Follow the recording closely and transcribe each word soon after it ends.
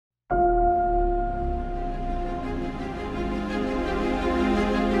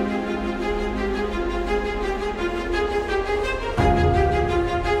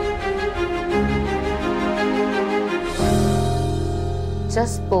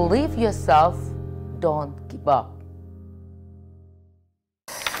Just believe yourself. Don't give up.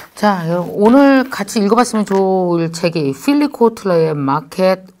 자, 여러분 오늘 같이 읽어봤으면 좋을 책이 필립코틀러의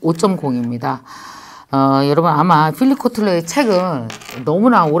마켓 5.0입니다. 여러분 아마 필립코틀러의 책은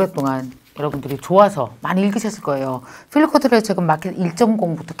너무나 오랫동안 여러분들이 좋아서 많이 읽으셨을 거예요. 필립코틀러의 책은 마켓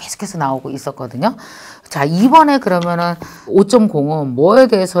 1.0부터 계속해서 나오고 있었거든요. 자, 이번에 그러면은 5.0은 뭐에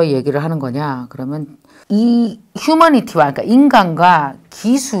대해서 얘기를 하는 거냐? 그러면 이 휴머니티와, 그러니까 인간과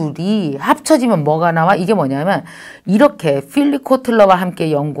기술이 합쳐지면 뭐가 나와? 이게 뭐냐면 이렇게 필립코틀러와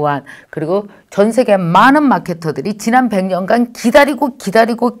함께 연구한, 그리고 전 세계 많은 마케터들이 지난 100년간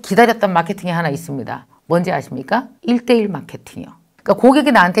기다렸던 마케팅이 하나 있습니다. 뭔지 아십니까? 1대1 마케팅이요. 그러니까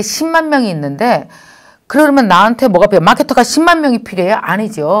고객이 나한테 10만 명이 있는데 그러면 나한테 뭐가 필요해요? 마케터가 10만 명이 필요해요?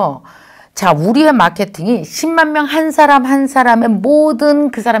 아니죠. 자, 우리의 마케팅이 10만 명 한 사람 한 사람의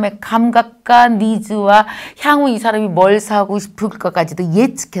모든 그 사람의 감각과 니즈와 향후 이 사람이 뭘 사고 싶을까까지도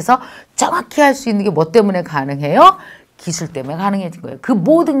예측해서 정확히 할 수 있는 게 뭐 때문에 가능해요? 기술 때문에 가능해진 거예요. 그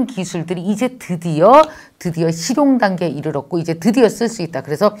모든 기술들이 이제 드디어 실용 단계에 이르렀고 이제 드디어 쓸 수 있다.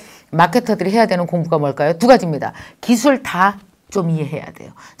 그래서 마케터들이 해야 되는 공부가 뭘까요? 두 가지입니다. 기술 다 좀 이해해야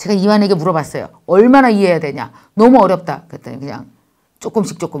돼요. 제가 이완에게 물어봤어요. 얼마나 이해해야 되냐? 너무 어렵다. 그랬더니 그냥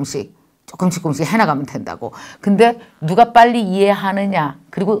조금씩 해나가면 된다고. 근데 누가 빨리 이해하느냐?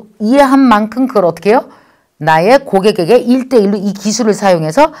 그리고 이해한 만큼 그걸 어떻게 해요? 나의 고객에게 1대1로 이 기술을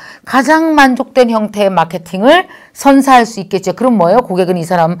사용해서 가장 만족된 형태의 마케팅을 선사할 수 있겠죠. 그럼 뭐예요? 고객은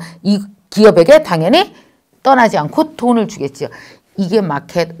이 기업에게 당연히 떠나지 않고 돈을 주겠죠. 이게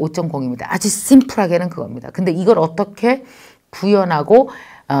마켓 5.0입니다. 아주 심플하게는 그겁니다. 근데 이걸 어떻게 구현하고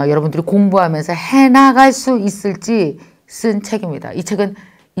여러분들이 공부하면서 해나갈 수 있을지 쓴 책입니다. 이 책은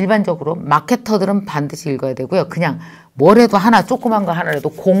일반적으로 마케터들은 반드시 읽어야 되고요. 그냥 뭐라도 하나, 조그만 거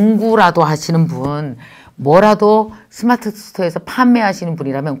하나라도 공부라도 하시는 분, 뭐라도 스마트 스토어에서 판매하시는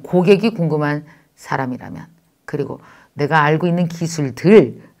분이라면, 고객이 궁금한 사람이라면, 그리고 내가 알고 있는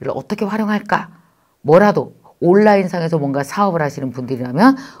기술들을 어떻게 활용할까, 뭐라도 온라인상에서 뭔가 사업을 하시는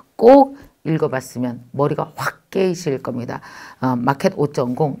분들이라면 꼭 읽어봤으면 머리가 확 깨이실 겁니다. 마켓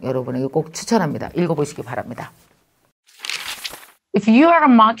 5.0 여러분에게 꼭 추천합니다. 읽어보시기 바랍니다. If you are a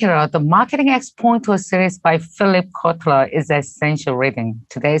marketer, the Marketing Point series by 필립코틀러 is essential reading.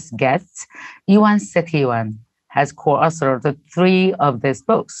 Today's guest, 세티아완, has co-authored the three of these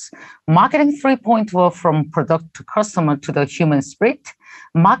books. Marketing 3.0 from product to customer to the human spirit.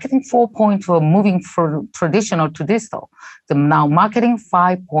 Marketing 4.0 moving from traditional to digital. Now Marketing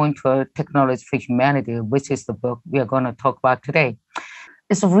 5.0 technology for humanity, which is the book we are going to talk about today.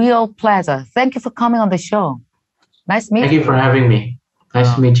 It's a real pleasure. Thank you for coming on the show. Nice to meet you. Thank you for having me.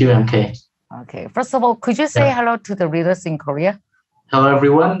 Nice to meet you, MK. Okay. First of all, could you say hello to the readers in Korea? Hello,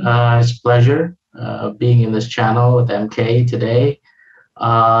 everyone. It's a pleasure being in this channel with MK today.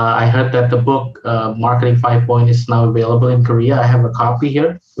 I heard that the book Marketing 5.0 is now available in Korea. I have a copy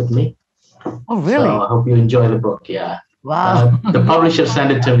here with me. Oh, really? So I hope you enjoy the book. Yeah. Wow. The publisher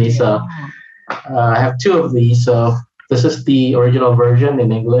sent it to me, so I have two of these. So this is the original version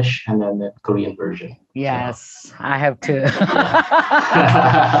in English and then the Korean version. Yes, I have too.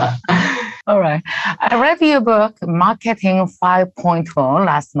 All right. I read your book, Marketing 5.0,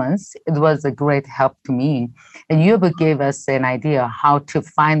 last month. It was a great help to me. And your book gave us an idea how to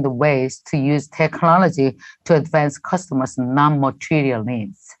find the ways to use technology to advance customers' non-material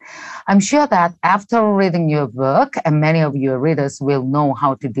needs. I'm sure that after reading your book, and many of your readers will know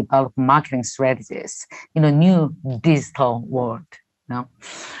how to develop marketing strategies in a new digital world. No?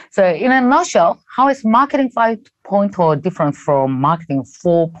 So in a nutshell, how is Marketing 5.0 different from Marketing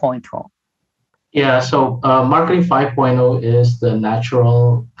 4.0? Yeah, so Marketing 5.0 is the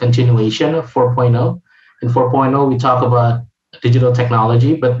natural continuation of 4.0. In 4.0, we talk about digital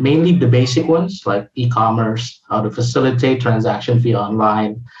technology, but mainly the basic ones like e-commerce, how to facilitate transaction via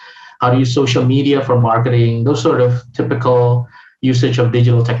online, how to use social media for marketing, those sort of typical usage of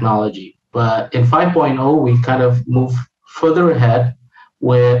digital technology. But in 5.0, we kind of move further ahead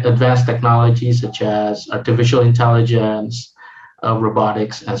with advanced technologies such as artificial intelligence,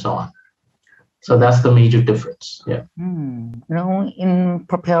 robotics, and so on. So that's the major difference. Yeah. You know, in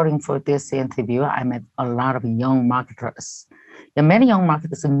preparing for this interview, I met a lot of young marketers. And many young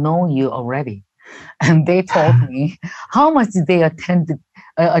marketers know you already. And they told me how much they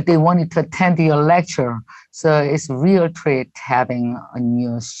wanted to attend your lecture. So it's a real treat having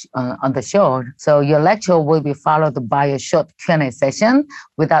you on the show. So your lecture will be followed by a short Q&A session.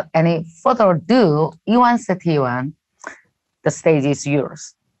 Without any further ado, 세티아완, the stage is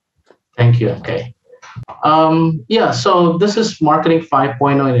yours. Thank you. Okay. Yeah, so this is Marketing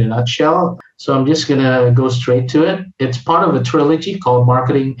 5.0 in a nutshell. So I'm just going to go straight to it. It's part of a trilogy called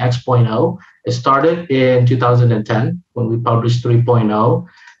Marketing X.0. It started in 2010 when we published 3.0.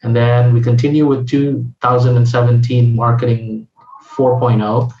 And then we continue with 2017 Marketing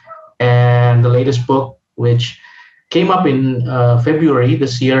 4.0. And the latest book, which came up in February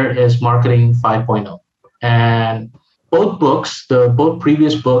this year, is Marketing 5.0. And both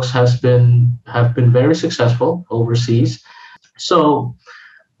previous books have been very successful overseas. So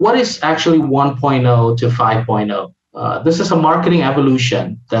what is actually 1.0 to 5.0? This is a marketing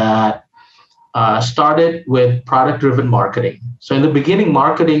evolution that started with product-driven marketing. So in the beginning,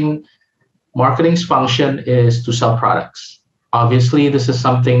 marketing's function is to sell products. Obviously, this is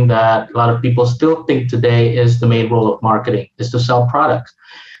something that a lot of people still think today is the main role of marketing, is to sell products.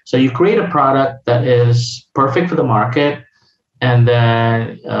 So you create a product that is perfect for the market, and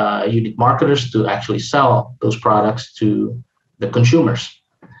then you need marketers to actually sell those products to the consumers.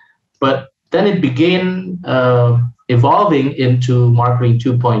 But then it began evolving into Marketing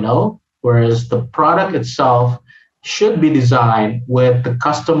 2.0, whereas the product itself should be designed with the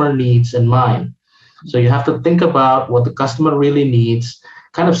customer needs in mind. So you have to think about what the customer really needs,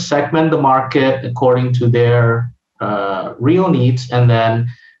 kind of segment the market according to their real needs, and then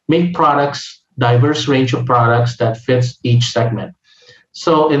make products, diverse range of products that fits each segment.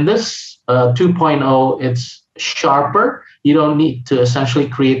 So in this 2.0, it's sharper. You don't need to essentially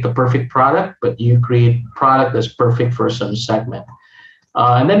create the perfect product, but you create product that's perfect for some segment.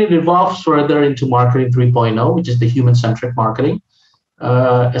 And then it evolves further into Marketing 3.0, which is the human-centric marketing.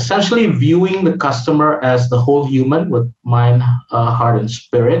 Essentially viewing the customer as the whole human with mind, heart, and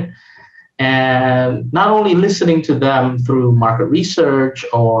spirit. And not only listening to them through market research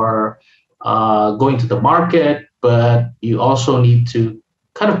or going to the market, but you also need to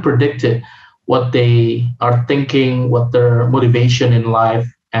kind of predict it, what they are thinking, what their motivation in life,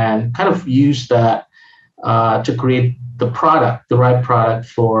 and kind of use that to create the right product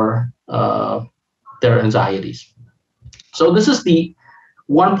for their anxieties. So this is the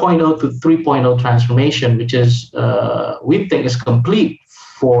 1.0 to 3.0 transformation, which is we think is complete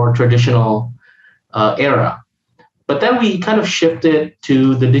for traditional era. But then we kind of shifted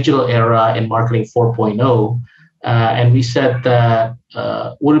to the digital era in Marketing 4.0, and we said that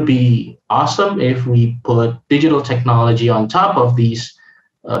would it be awesome if we put digital technology on top of these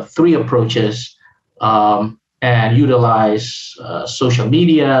three approaches and utilize social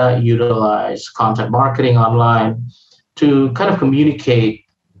media, utilize content marketing online to kind of communicate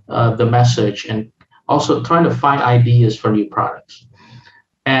the message and also trying to find ideas for new products.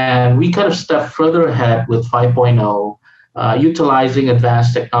 And we kind of stepped further ahead with 5.0, utilizing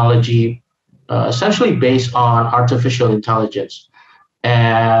advanced technology, essentially based on artificial intelligence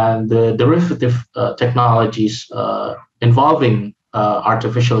and the derivative technologies involving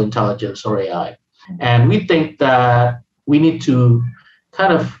artificial intelligence or AI. And we think that we need to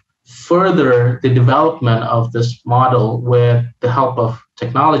kind of further the development of this model with the help of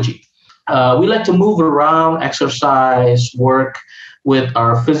technology. We like to move around, exercise, work with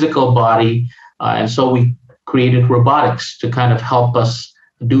our physical body. And so we created robotics to kind of help us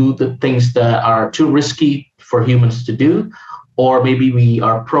do the things that are too risky for humans to do, or maybe we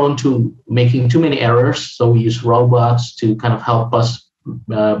are prone to making too many errors. So we use robots to kind of help us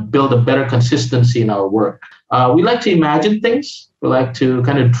build a better consistency in our work. We like to imagine things. We like to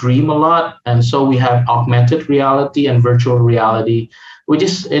kind of dream a lot. And so we have augmented reality and virtual reality, which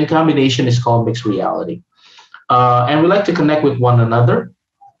is in combination is called mixed reality. And we like to connect with one another.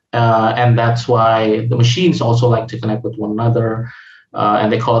 And that's why the machines also like to connect with one another.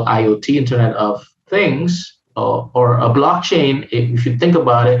 And they call it IoT, Internet of Things, or a blockchain. If you think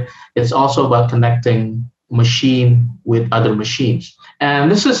about it, it's also about connecting machine with other machines. And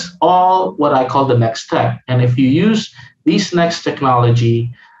this is all what I call the next tech. And if you use these next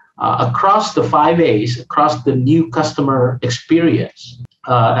technology across the 5 A's, across the new customer experience,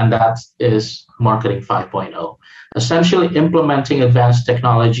 and that is Marketing 5.0, essentially implementing advanced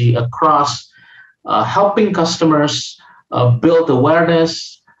technology across helping customers build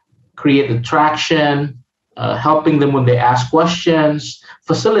awareness, create attraction, helping them when they ask questions,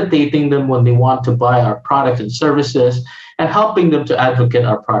 facilitating them when they want to buy our products and services, and helping them to advocate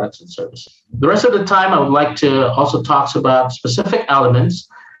our products and services. The rest of the time, I would like to also talk about specific elements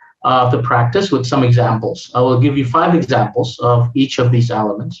of the practice with some examples. I will give you 5 examples of each of these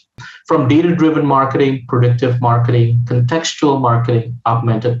elements, from data-driven marketing, predictive marketing, contextual marketing,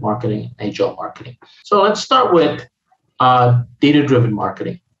 augmented marketing, and agile marketing. So let's start with data-driven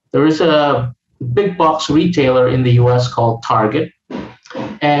marketing. There is a big box retailer in the US called Target.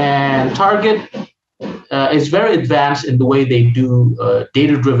 And Target is very advanced in the way they do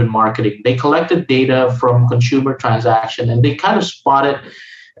data-driven marketing. They collected data from consumer transaction, and they kind of spotted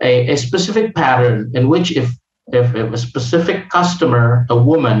a specific pattern in which if a specific customer, a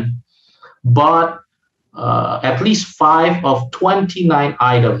woman, bought at least 5 of 29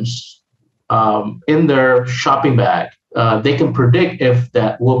 items in their shopping bag, they can predict if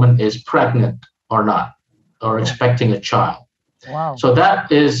that woman is pregnant or not, or expecting a child. Wow. So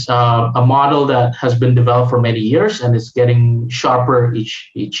that is a model that has been developed for many years, and it's getting sharper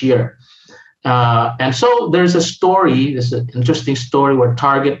each year. And so there's a story, this is an interesting story where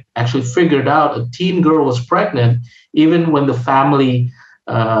Target actually figured out a teen girl was pregnant even when the family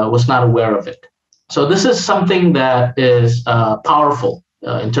was not aware of it. So this is something that is powerful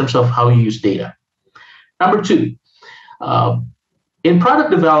in terms of how you use data. Number 2, in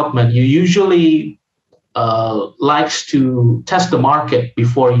product development, you usually likes to test the market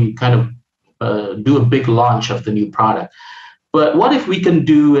before you kind of do a big launch of the new product. But what if we can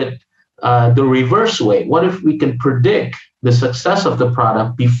do it the reverse way? What if we can predict the success of the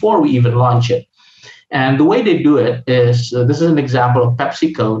product before we even launch it? And the way they do it is, this is an example of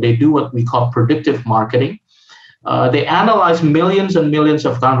PepsiCo. They do what we call predictive marketing. They analyze millions and millions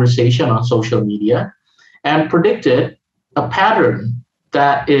of conversation on social media and predicted a pattern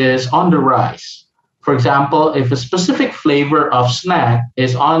that is on the rise. For example, if a specific flavor of snack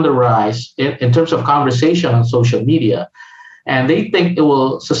is on the rise in terms of conversation on social media, and they think it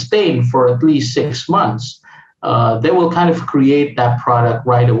will sustain for at least 6 months, they will kind of create that product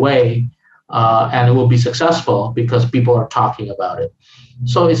right away, and it will be successful because people are talking about it.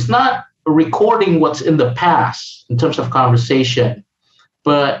 So it's not recording what's in the past in terms of conversation,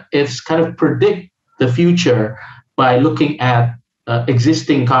 but it's kind of predict the future by looking at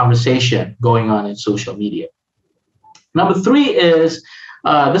existing conversation going on in social media. Number 3 is,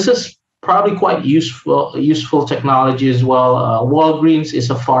 this is probably quite useful technology as well. Walgreens is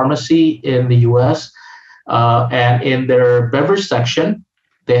a pharmacy in the US, and in their beverage section,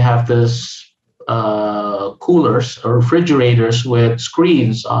 they have this coolers or refrigerators with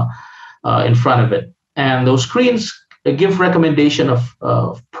screens in front of it. And those screens give recommendation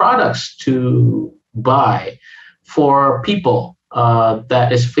of products to buy for people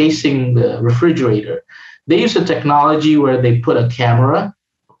that is facing the refrigerator. They use a technology where they put a camera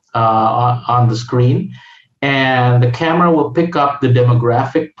on the screen, and the camera will pick up the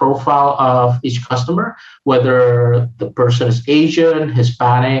demographic profile of each customer, whether the person is Asian,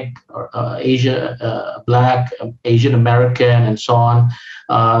 Hispanic, or Black, Asian American, and so on.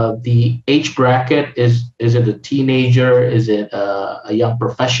 The age bracket, is it a teenager? Is it a young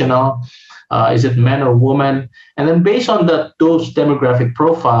professional? Is it men or women? And then based on those demographic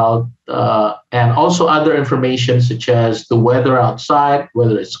profile and also other information such as the weather outside,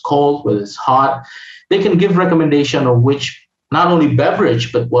 whether it's cold, whether it's hot, they can give recommendation of which not only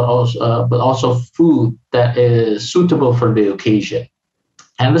beverage but also food that is suitable for the occasion.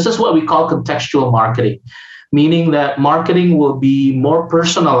 And this is what we call contextual marketing, meaning that marketing will be more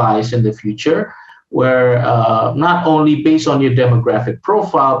personalized in the future, where not only based on your demographic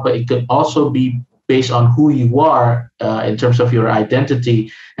profile, but it could also be based on who you are in terms of your identity,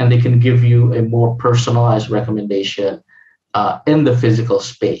 and they can give you a more personalized recommendation in the physical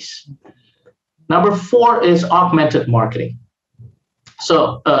space. Number 4 is augmented marketing.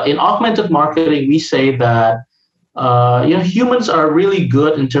 So in augmented marketing, we say that humans are really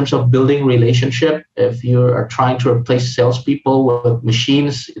good in terms of building relationship. If you are trying to replace salespeople with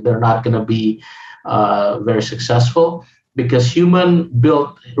machines, they're not going to be very successful, because human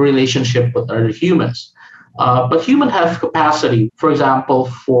build relationship with other humans. But humans have capacity, for example,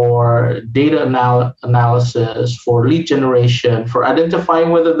 for data analysis, for lead generation, for identifying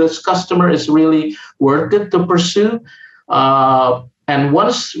whether this customer is really worth it to pursue. And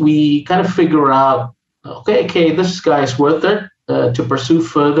once we kind of figure out, okay, this guy is worth it to pursue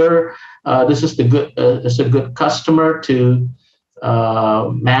further. This is it's a good customer to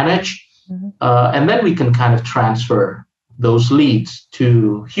manage. And then we can kind of transfer those leads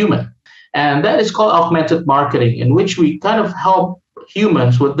to human. And that is called augmented marketing, in which we kind of help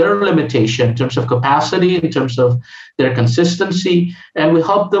humans with their limitation in terms of capacity, in terms of their consistency, and we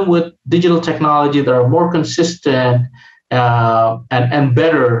help them with digital technology that are more consistent and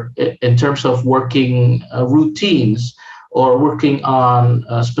better in terms of working routines or working on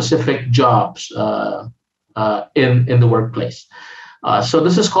specific jobs in the workplace. So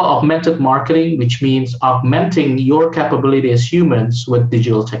this is called augmented marketing, which means augmenting your capability as humans with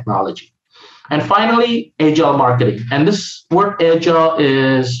digital technology. And finally, agile marketing. And this word agile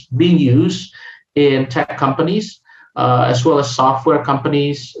is being used in tech companies as well as software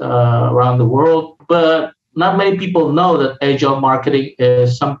companies around the world. But not many people know that agile marketing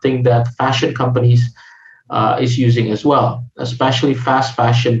is something that fashion companies is using as well, especially fast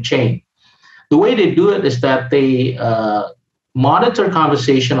fashion chain. The way they do it is that they monitor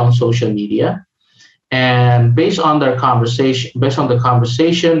conversation on social media, and based on the conversation,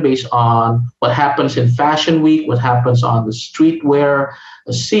 based on what happens in Fashion Week, what happens on the streetwear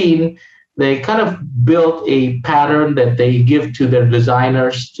scene, they kind of built a pattern that they give to their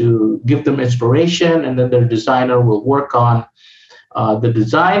designers to give them inspiration, and then their designer will work on the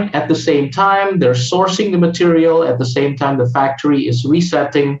design. At the same time, they're sourcing the material. At the same time, the factory is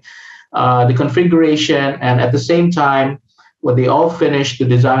resetting the configuration, and at the same time, when they all finish, the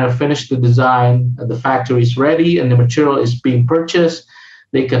designer finished the design, the factory is ready, and the material is being purchased,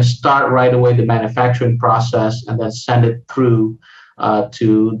 they can start right away the manufacturing process and then send it through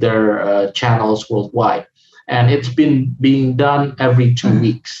to their channels worldwide. And it's been being done every 2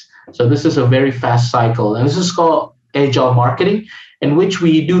 weeks. So this is a very fast cycle. And this is called agile marketing, in which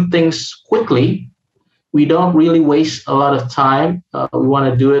we do things quickly. We don't really waste a lot of time. We want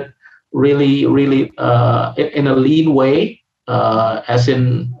to do it really in a lean way. As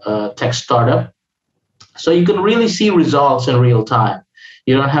in tech startup. So you can really see results in real time.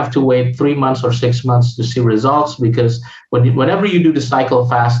 You don't have to wait 3 months or 6 months to see results, because whenever you do the cycle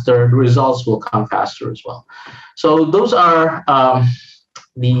faster, the results will come faster as well. So those are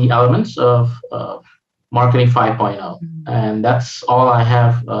the elements of Marketing 5.0. And that's all I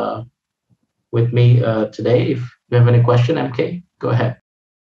have with me today. If you have any question, MK, go ahead.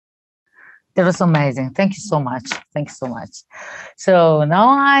 That was amazing. Thank you so much. Thank you so much. So now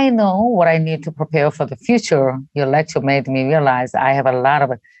I know what I need to prepare for the future. Your lecture made me realize I have a lot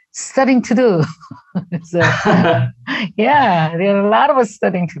of studying to do. So, yeah, there are a lot of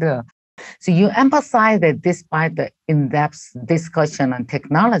studying to do. So you emphasize that despite the in-depth discussion on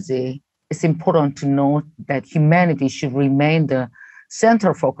technology, it's important to note that humanity should remain the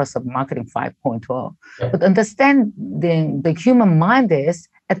central focus of Marketing 5.0. But understanding the human mind is,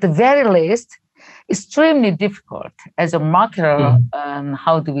 at the very least, extremely difficult. As a marketer,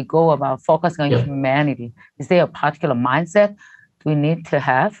 how do we go about focusing on humanity? Is there a particular mindset we need to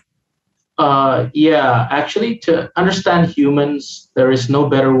have? Actually, to understand humans, there is no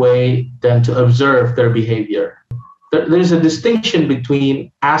better way than to observe their behavior. There's a distinction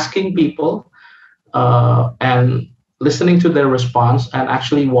between asking people and listening to their response and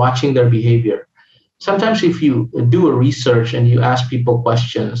actually watching their behavior. Sometimes if you do a research and you ask people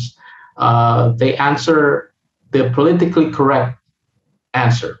questions, they answer the politically correct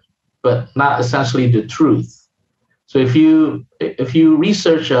answer, but not essentially the truth. So if you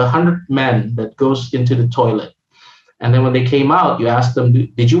research 100 men that goes into the toilet, and then when they came out, you ask them,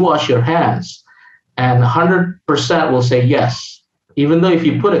 did you wash your hands? And 100% will say yes. Even though if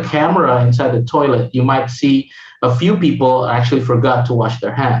you put a camera inside the toilet, you might see a few people actually forgot to wash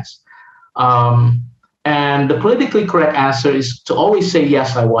their hands. And the politically correct answer is to always say,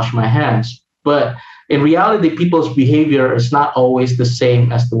 yes, I wash my hands. But in reality, people's behavior is not always the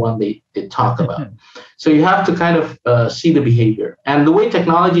same as the one they talk about. So you have to kind of see the behavior. And the way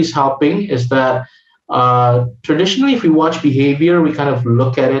technology is helping is that traditionally, if we watch behavior, we kind of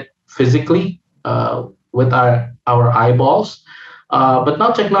look at it physically with our eyeballs. But now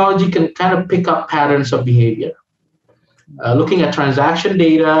technology can kind of pick up patterns of behavior. Looking at transaction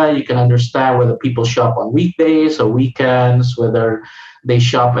data, you can understand whether people shop on weekdays or weekends, whether they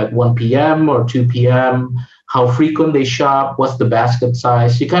shop at 1 p.m. or 2 p.m., how frequent they shop, what's the basket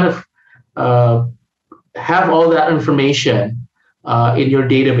size. You kind of have all that information in your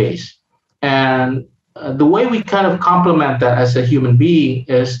database. And the way we kind of complement that as a human being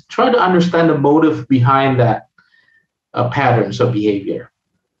is try to understand the motive behind that patterns of behavior.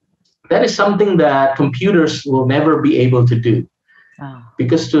 That is something that computers will never be able to do.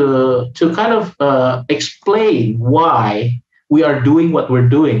 Because to kind of explain why we are doing what we're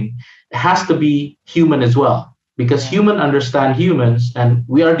doing, it has to be human as well. Because humans understand humans, and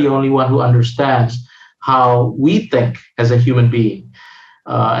we are the only one who understands how we think as a human being.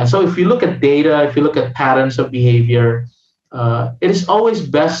 And so if you look at data, if you look at patterns of behavior, it is always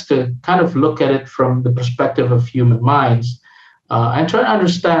best to kind of look at it from the perspective of human minds. And try to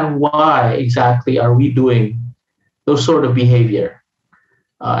understand why exactly are we doing those sort of behavior.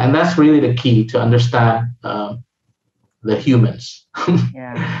 And that's really the key to understand the humans.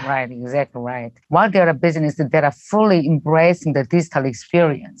 Yeah, right, exactly right. While there are businesses that are fully embracing the digital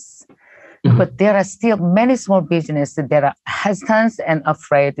experience, but there are still many small businesses that are hesitant and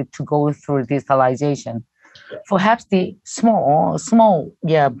afraid to go through digitalization. Perhaps the small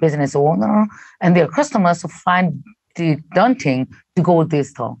business owner and their customers find daunting to go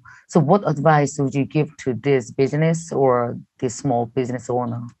digital. So what advice would you give to this business or this small business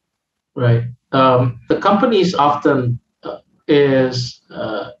owner? Right. The companies often is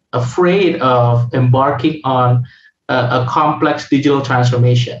afraid of embarking on a complex digital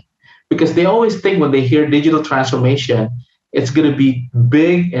transformation because they always think when they hear digital transformation, it's going to be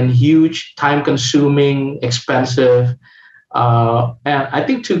big and huge, time-consuming, expensive. And I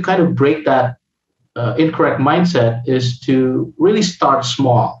think to kind of break that incorrect mindset is to really start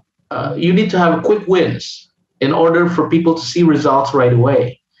small. You need to have quick wins in order for people to see results right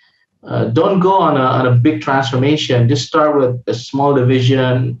away. Don't go on a big transformation. Just start with a small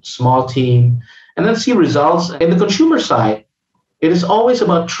division, small team, and then see results. In the consumer side, it is always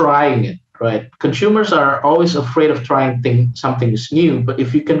about trying it, right? Consumers are always afraid of trying something new, but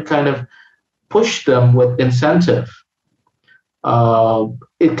if you can kind of push them with incentive,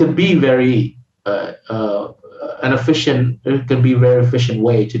 it could be very it can be a very efficient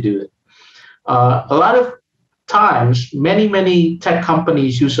way to do it. A lot of times, many tech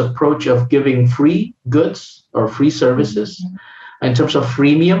companies use approach of giving free goods or free services in terms of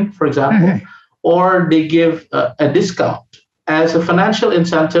freemium, for example, or they give a discount as a financial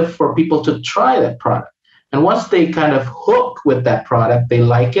incentive for people to try that product. And once they kind of hook with that product, they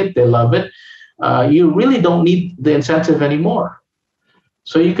like it, they love it, you really don't need the incentive anymore.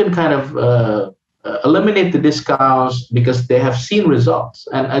 So you can kind of eliminate the discounts because they have seen results.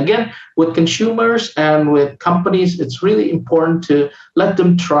 And again, with consumers and with companies, it's really important to let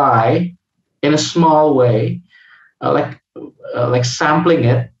them try in a small way, like sampling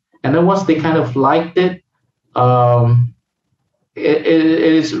it. And then once they kind of liked it, it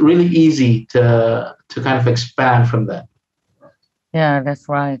is really easy to kind of expand from that. Yeah, that's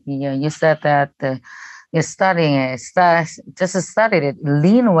right. Yeah, you said that you're studying it. Just study it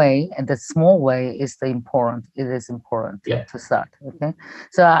lean way and the small way is important. It is important to start. Okay,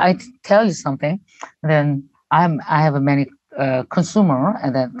 so I tell you something. Then I have a many consumer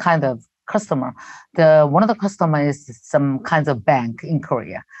and then kind of customer. One of the customer is some kinds of bank in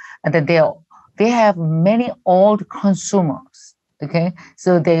Korea, and then they have many old consumers. Okay,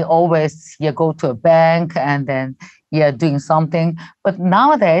 so they always go to a bank and then doing something. But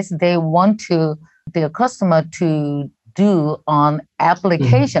nowadays they want their customer to do on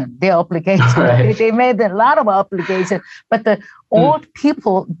application, their application. Right. They made a lot of application, but the old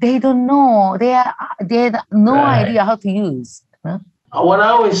people, they don't know. They have no idea how to use. Huh? What I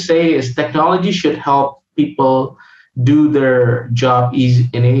always say is technology should help people do their job in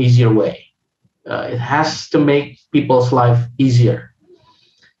an easier way. It has to make people's life easier.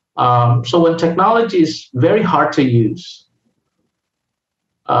 So when technology is very hard to use,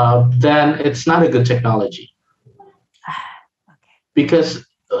 then it's not a good technology. Because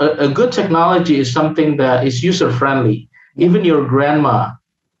a good technology is something that is user-friendly. Even your grandma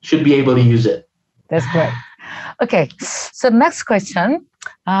should be able to use it. That's great. Okay, so next question.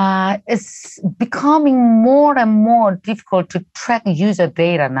 It's becoming more and more difficult to track user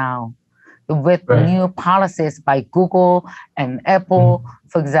data now with new policies by Google and Apple,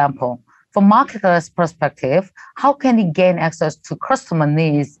 for example. From marketers' perspective, how can you gain access to customer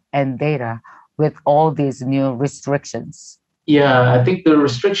needs and data with all these new restrictions? Yeah, I think the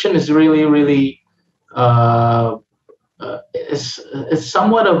restriction is really, it's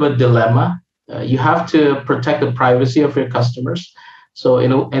somewhat of a dilemma. You have to protect the privacy of your customers. So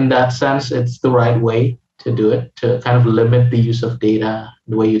in that sense, it's the right way to do it, to kind of limit the use of data,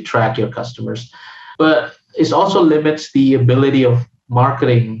 the way you track your customers. But it also limits the ability of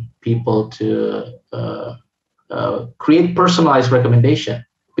marketing people to create personalized recommendation,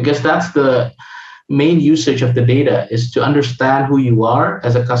 because that's the main usage of the data, is to understand who you are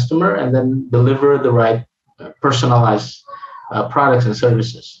as a customer and then deliver the right personalized products and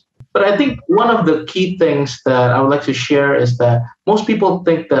services. But I think one of the key things that I would like to share is that most people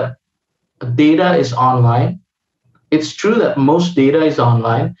think that data is online. It's true that most data is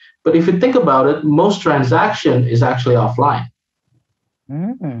online, but if you think about it, most transaction is actually offline.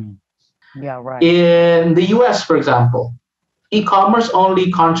 Mm-hmm. Yeah, right. In the US, for example, e-commerce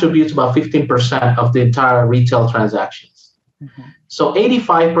only contributes about 15% of the entire retail transactions. Mm-hmm. So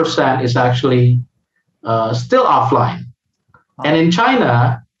 85% is actually still offline. Oh. And in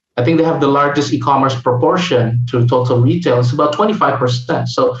China, I think they have the largest e-commerce proportion to total retail. It's about 25%.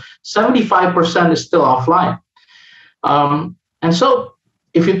 So 75% is still offline. And so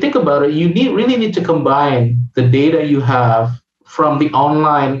if you think about it, you really need to combine the data you have from the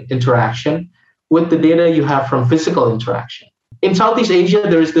online interaction with the data you have from physical interaction. In Southeast Asia,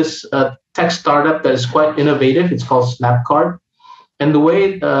 there is this tech startup that is quite innovative. It's called Snapcard. And the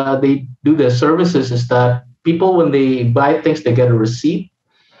way they do their services is that people, when they buy things, they get a receipt.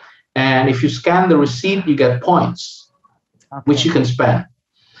 And if you scan the receipt, you get points, which you can spend.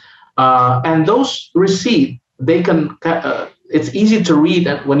 And those receipts, they can, it's easy to read.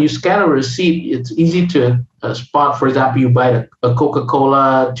 And when you scan a receipt, it's easy to spot. For example, you buy a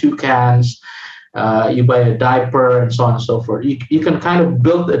Coca-Cola, 2 cans, you buy a diaper, and so on and so forth. You can kind of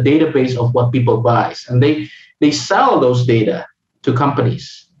build a database of what people buy. And they sell those data to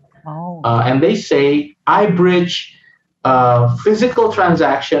companies. And they say, I bridge physical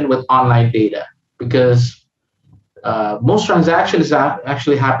transaction with online data, because most transactions are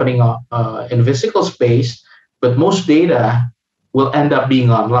actually happening in physical space, but most data will end up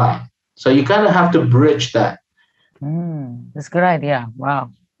being online. So you kind of have to bridge that. That's a good idea. Wow.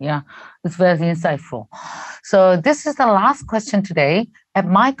 Yeah, it's very insightful. So this is the last question today. At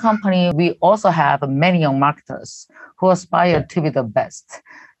my company, we also have many young marketers who aspire to be the best.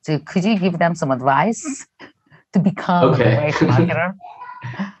 So could you give them some advice to become a great marketer?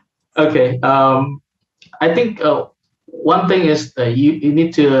 Okay. I think one thing is that you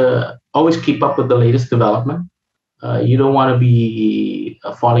need to always keep up with the latest development. You don't want to be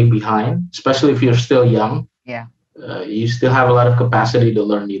falling behind, especially if you're still young. Yeah. You still have a lot of capacity to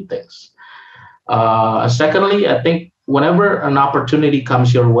learn new things. Secondly, I think whenever an opportunity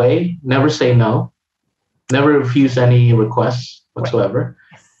comes your way, never say no. Never refuse any requests whatsoever.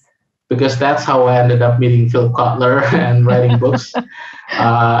 Yes. Because that's how I ended up meeting Phil Kotler and writing books,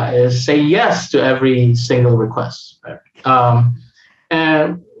 is say yes to every single request.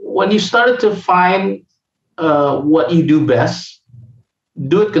 And when you started to find what you do best,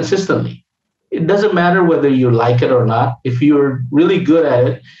 do it consistently. It doesn't matter whether you like it or not. If you're really good at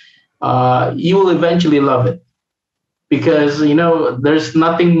it, you will eventually love it. Because, you know, there's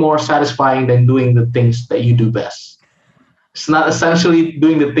nothing more satisfying than doing the things that you do best. It's not essentially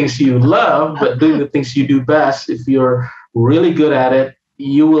doing the things you love, but doing the things you do best. If you're really good at it,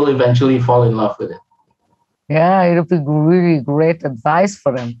 you will eventually fall in love with it. Yeah, it'll be really great advice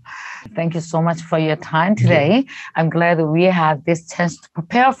for them. Thank you so much for your time today. I'm glad that we had this chance to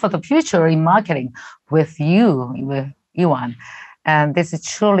prepare for the future in marketing with you, with Iwan. And this is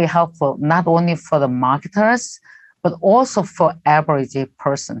truly helpful, not only for the marketers, but also for average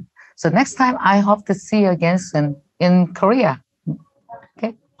person. So next time, I hope to see you again soon in Korea.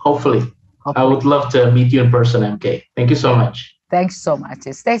 Okay. Hopefully. I would love to meet you in person, MK. Thank you so much. Thanks so much.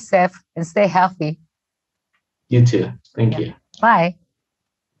 Stay safe and stay healthy. You too. Thank you. Bye.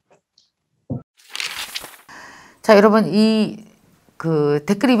 자, 여러분, 그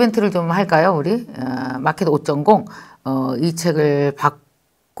댓글 이벤트를 좀 할까요, 우리? 마켓 5.0. 이 책을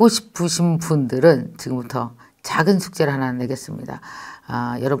받고 싶으신 분들은 지금부터 작은 숙제를 하나 내겠습니다.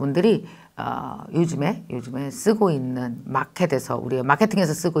 여러분들이 요즘에 쓰고 있는 마켓에서, 우리가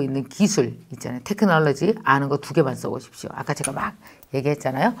마케팅에서 쓰고 있는 기술 있잖아요. 테크놀로지 아는 거 2개만 써보십시오. 아까 제가 막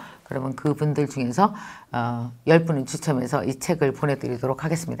얘기했잖아요. 그러면 그분들 중에서 10분을 추첨해서 이 책을 보내드리도록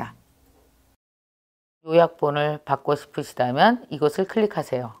하겠습니다. 요약본을 받고 싶으시다면 이곳을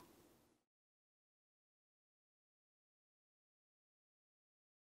클릭하세요.